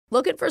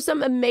Looking for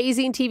some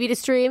amazing TV to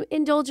stream?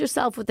 Indulge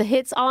yourself with the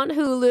hits on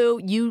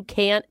Hulu you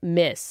can't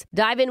miss.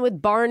 Dive in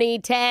with Barney,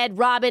 Ted,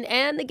 Robin,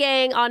 and the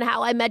gang on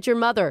How I Met Your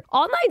Mother.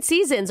 All 9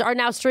 seasons are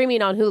now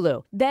streaming on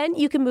Hulu. Then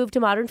you can move to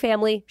Modern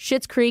Family,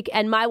 Schitt's Creek,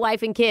 and My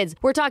Wife and Kids.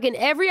 We're talking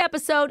every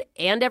episode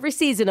and every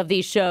season of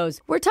these shows.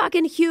 We're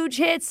talking huge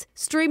hits,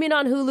 streaming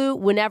on Hulu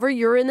whenever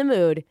you're in the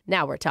mood.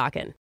 Now we're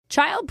talking.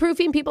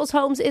 Child-proofing people's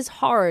homes is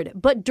hard,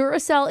 but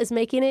Duracell is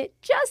making it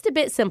just a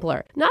bit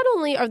simpler. Not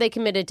only are they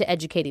committed to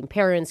educating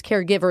parents,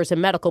 caregivers,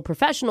 and medical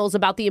professionals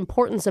about the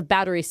importance of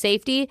battery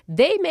safety,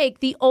 they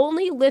make the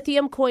only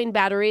lithium coin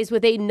batteries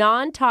with a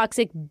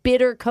non-toxic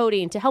bitter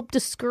coating to help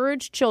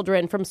discourage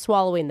children from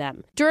swallowing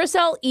them.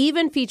 Duracell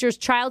even features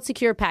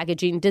child-secure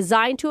packaging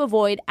designed to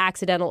avoid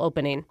accidental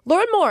opening.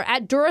 Learn more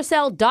at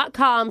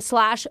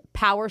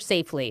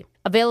Duracell.com/powersafely.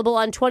 Available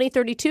on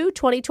 2032,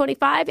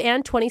 2025,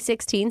 and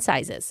 2016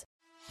 sizes.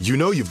 You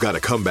know you've got a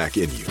comeback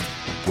in you.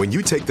 When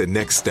you take the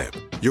next step,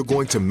 you're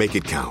going to make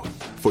it count.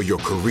 For your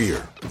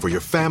career, for your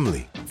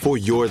family, for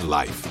your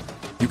life.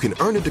 You can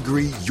earn a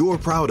degree you're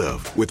proud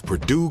of with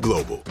Purdue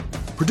Global.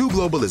 Purdue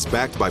Global is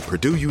backed by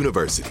Purdue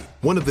University,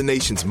 one of the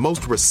nation's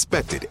most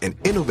respected and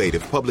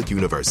innovative public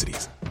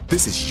universities.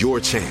 This is your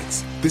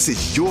chance. This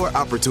is your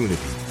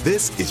opportunity.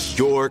 This is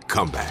your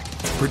comeback.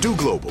 Purdue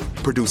Global,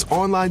 Purdue's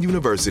online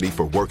university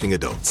for working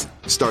adults.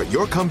 Start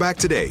your comeback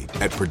today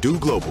at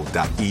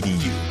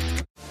purdueglobal.edu.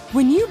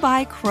 When you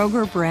buy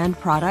Kroger brand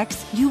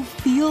products, you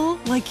feel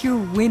like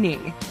you're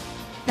winning.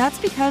 That's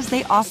because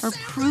they offer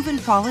proven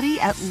quality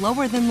at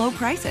lower than low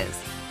prices.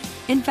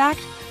 In fact,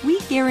 we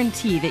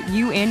guarantee that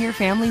you and your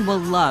family will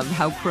love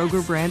how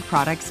Kroger brand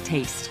products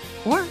taste,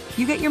 or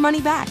you get your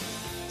money back.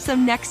 So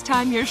next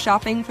time you're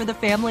shopping for the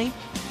family,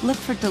 look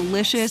for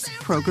delicious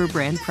Kroger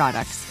brand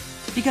products,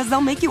 because they'll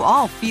make you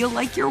all feel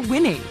like you're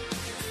winning.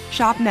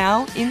 Shop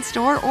now,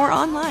 in-store, or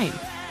online.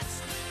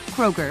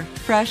 Kroger,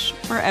 fresh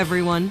for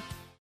everyone.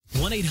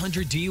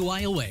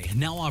 1-800-DUI-AWAY,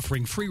 now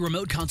offering free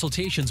remote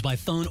consultations by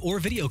phone or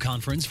video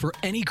conference for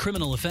any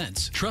criminal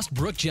offense. Trust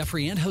Brooke,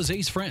 Jeffrey, and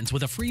Jose's friends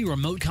with a free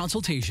remote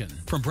consultation.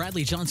 From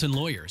Bradley Johnson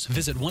Lawyers,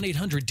 visit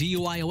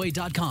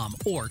 1-800-DUI-AWAY.com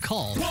or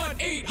call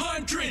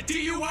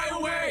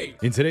 1-800-DUI-AWAY.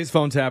 In today's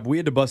phone tap, we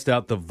had to bust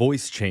out the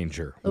voice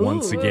changer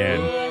once again.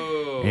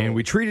 And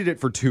we treated it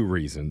for 2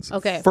 reasons.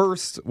 Okay.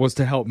 First was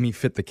to help me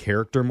fit the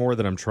character more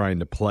that I'm trying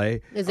to play.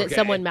 Is it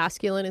someone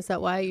masculine? Is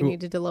that why you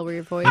needed to lower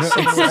your voice? No,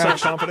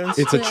 it's confidence.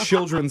 It's a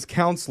children's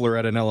counselor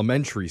at an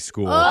elementary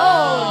school. Oh,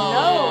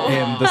 no.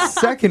 And the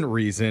second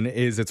reason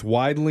is it's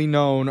widely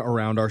known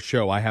around our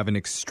show I have an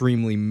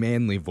extremely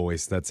manly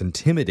voice that's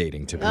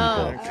intimidating to people.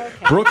 Okay.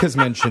 Brooke has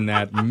mentioned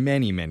that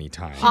many, many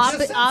times.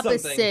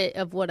 Opposite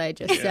of what I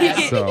just said.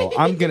 So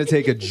I'm going to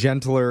take a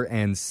gentler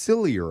and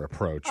sillier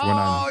approach when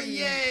I'm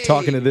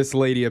talking to this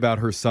lady about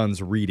her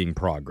son's reading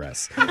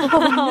progress.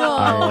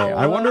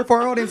 I wonder if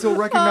our audience will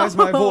recognize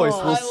my voice.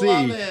 We'll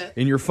see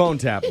in your phone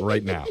tap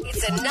right now.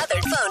 It's another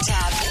phone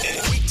tap.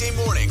 Weekday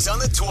mornings on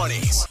the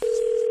 20s.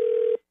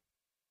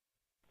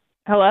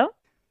 Hello?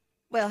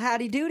 Well,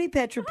 howdy doody,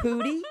 Petra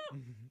Pooty.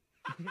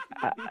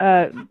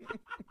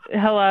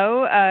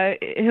 Hello?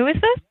 Who is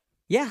this?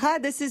 Yeah, hi,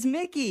 this is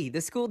Mickey, the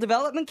school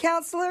development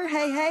counselor.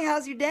 Hey,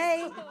 how's your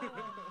day?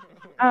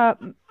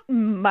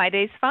 My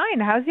day's fine.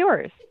 How's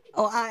yours?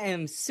 Oh, I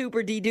am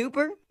super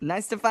de-duper.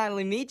 Nice to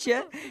finally meet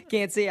you.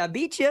 Can't say I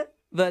beat you,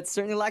 but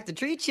certainly like to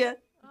treat you.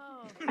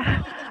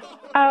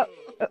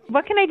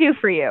 What can I do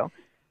for you?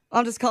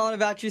 I'm just calling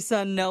about your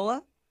son,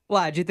 Noah.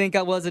 Why, did you think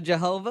I was a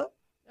Jehovah?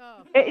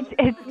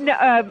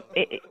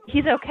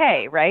 He's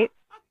okay, right?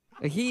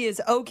 He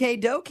is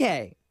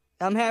okay-dokay.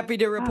 I'm happy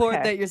to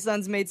report that your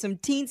son's made some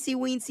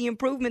teensy-weensy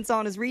improvements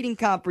on his reading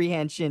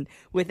comprehension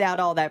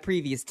without all that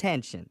previous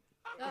tension.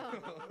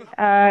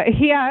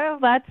 Yeah,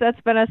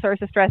 that's been a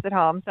source of stress at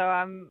home, so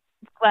I'm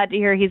glad to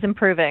hear he's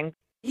improving.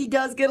 He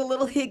does get a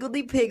little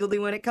higgledy-piggledy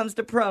when it comes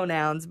to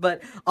pronouns,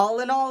 but all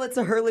in all, it's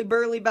a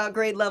hurly-burly about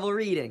grade-level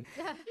reading.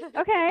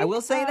 Okay. I will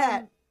say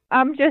that.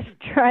 I'm just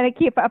trying to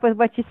keep up with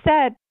what you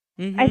said.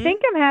 Mm-hmm. I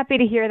think I'm happy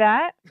to hear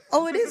that.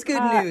 Oh, it is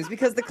good news,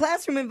 because the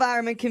classroom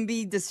environment can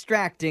be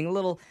distracting, a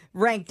little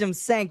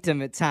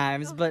ranctum-sanctum at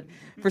times, but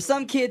for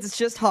some kids, it's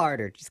just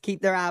harder. Just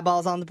keep their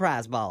eyeballs on the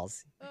prize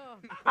balls.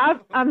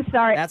 I'm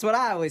sorry. That's what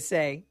I always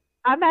say.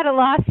 I'm at a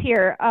loss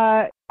here.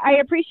 I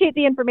appreciate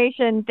the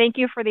information. Thank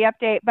you for the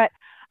update, but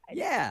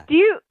yeah. Do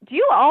you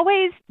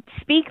always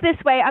speak this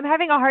way? I'm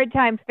having a hard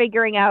time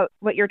figuring out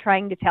what you're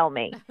trying to tell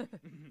me.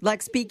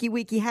 Like Speaky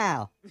Weeky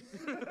how?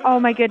 Oh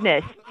my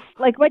goodness.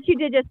 Like what you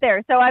did just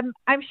there. So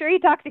I'm sure you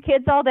talk to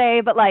kids all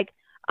day, but like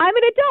I'm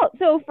an adult.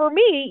 So for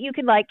me, you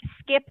can like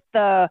skip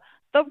the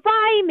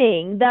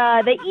rhyming,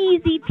 the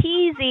easy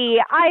peasy,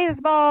 eyes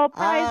ball,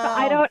 prize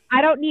ball.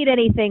 I don't need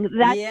anything.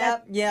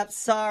 Yep.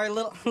 Sorry,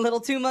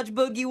 little too much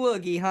boogie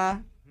woogie, huh?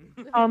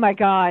 Oh my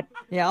God.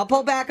 Yeah, I'll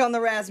pull back on the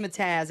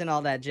razzmatazz and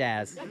all that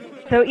jazz.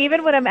 So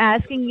even when I'm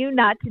asking you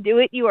not to do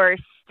it, you are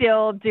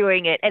still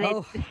doing it, and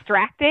it's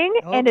distracting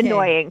and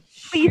annoying.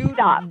 Please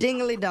stop.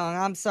 Dingly dong.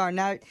 I'm sorry.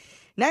 Now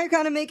Now you're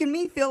kind of making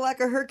me feel like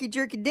a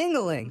herky-jerky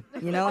dingling,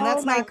 and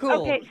that's not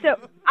cool. Okay, so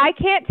I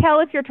can't tell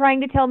if you're trying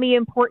to tell me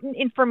important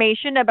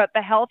information about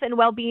the health and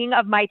well-being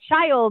of my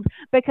child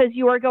because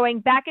you are going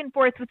back and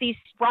forth with these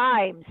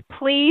rhymes.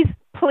 Please,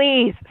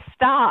 please,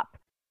 stop.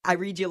 I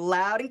read you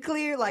loud and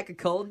clear like a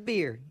cold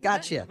beer.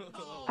 Gotcha.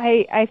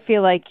 I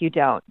feel like you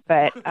don't,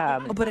 but...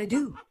 but I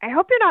do. I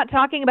hope you're not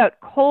talking about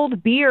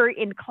cold beer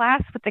in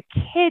class with the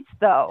kids,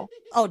 though.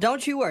 Oh,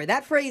 don't you worry.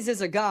 That phrase is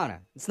a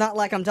goner. It's not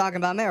like I'm talking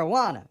about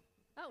marijuana.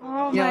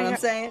 Oh, you know what I'm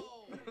saying?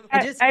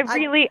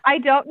 I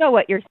don't know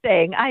what you're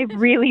saying. I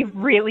really,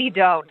 really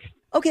don't.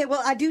 Okay,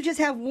 well, I do just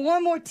have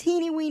one more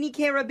teeny-weeny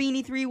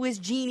carabini 3-whiz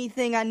genie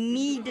thing I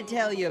need to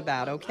tell you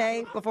about,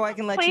 okay? Before I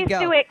can let you go.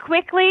 Please do it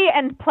quickly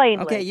and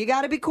plainly. Okay, you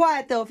gotta be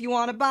quiet, though, if you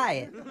want to buy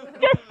it.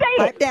 Just say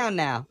Pipe down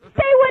now.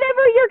 Say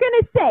whatever you're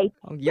gonna say.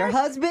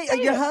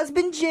 Your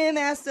husband Jim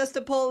asked us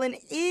to pull an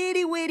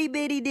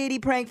itty-witty-bitty-ditty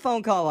prank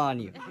phone call on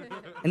you.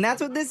 And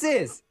that's what this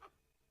is.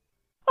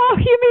 Oh,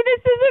 you mean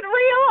this isn't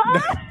real?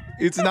 Huh?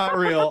 It's not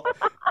real.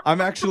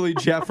 I'm actually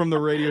Jeff from the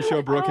radio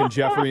show Brooke and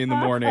Jeffrey in the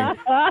Morning.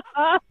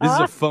 This is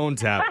a phone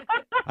tap.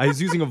 I was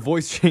using a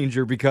voice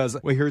changer because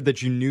I heard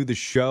that you knew the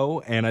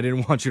show and I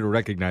didn't want you to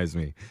recognize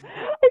me.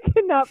 I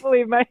cannot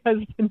believe my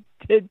husband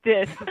did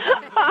this.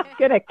 I'm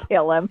gonna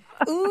kill him.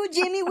 Ooh,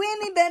 Jimmy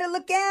Wimmy, better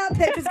look out.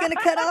 Petra's gonna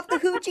cut off the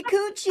hoochie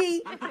coochie.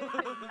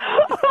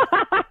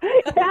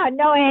 Yeah,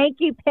 no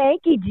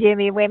hanky-panky,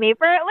 Jimmy Wimmy,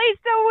 for at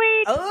least a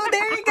week. Oh,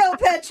 there you go,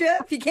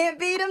 Petra. If you can't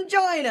beat him,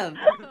 join him.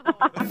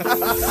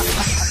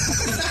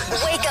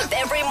 Wake up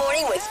every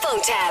morning with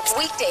phone taps.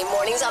 Weekday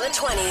mornings on the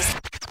 20s.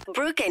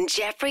 Brooke and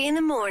Jeffrey in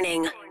the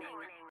Morning.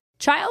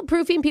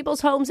 Child-proofing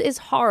people's homes is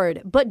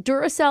hard, but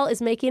Duracell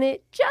is making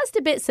it just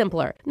a bit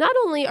simpler. Not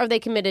only are they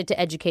committed to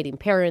educating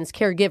parents,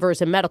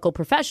 caregivers, and medical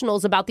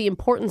professionals about the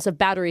importance of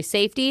battery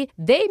safety,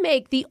 they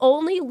make the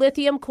only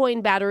lithium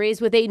coin batteries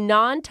with a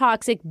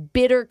non-toxic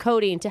bitter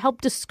coating to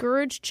help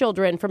discourage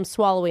children from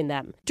swallowing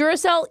them.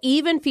 Duracell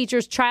even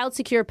features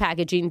child-secure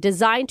packaging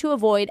designed to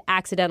avoid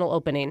accidental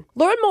opening.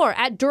 Learn more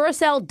at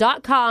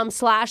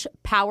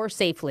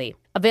Duracell.com/powersafely.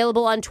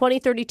 Available on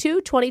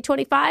 2032,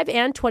 2025,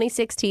 and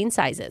 2016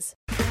 sizes.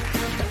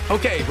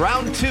 Okay,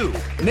 round two.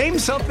 Name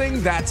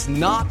something that's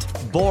not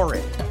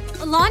boring.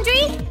 A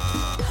laundry?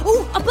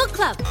 Ooh, a book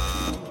club.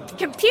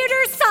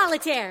 Computer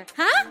solitaire,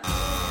 huh?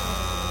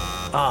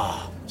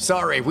 Ah,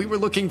 sorry, we were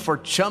looking for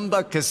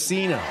Chumba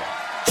Casino.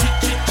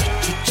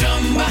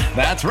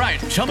 That's right,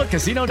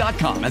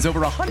 ChumbaCasino.com has over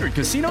 100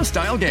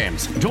 casino-style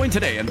games. Join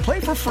today and play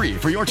for free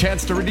for your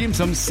chance to redeem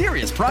some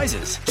serious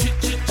prizes.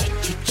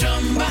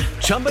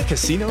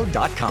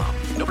 ChumbaCasino.com.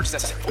 No purchase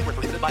necessary. Void where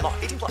prohibited by law.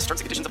 18+ terms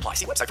and conditions apply.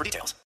 See website for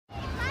details.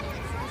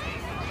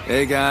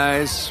 Hey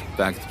guys,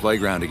 back at the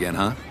playground again,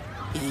 huh?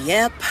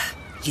 Yep.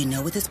 You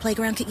know what this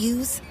playground could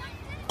use?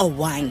 A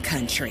wine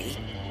country.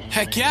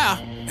 Heck yeah,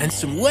 and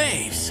some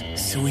waves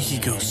so we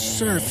could go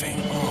surfing.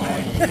 Oh,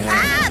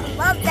 yeah.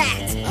 Love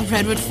that. A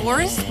redwood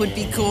forest would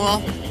be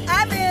cool.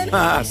 I'm in.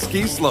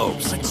 Ski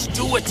slopes. Let's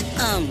do it.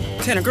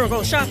 Can a girl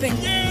go shopping?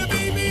 Yeah,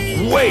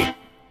 baby. Wait.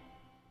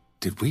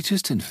 Did we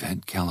just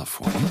invent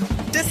California?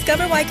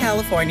 Discover why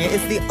California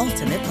is the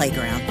ultimate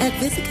playground at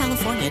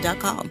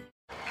visitcalifornia.com.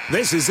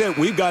 This is it.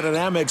 We've got an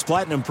Amex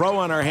Platinum Pro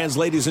on our hands,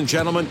 ladies and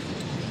gentlemen.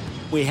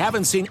 We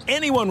haven't seen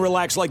anyone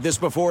relax like this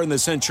before in the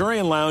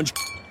Centurion Lounge.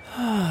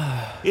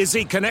 Is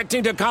he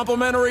connecting to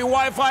complimentary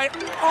Wi-Fi?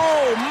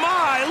 Oh,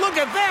 my! Look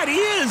at that! He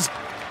is!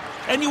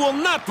 And you will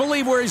not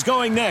believe where he's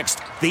going next.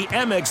 The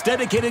Amex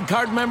dedicated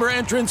card member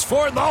entrance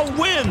for the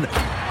win!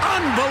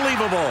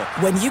 Unbelievable!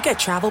 When you get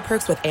travel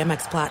perks with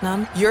Amex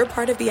Platinum, you're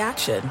part of the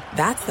action.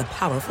 That's the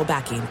powerful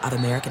backing of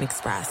American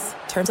Express.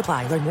 Terms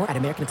apply. Learn more at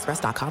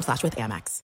americanexpress.com/withAmex.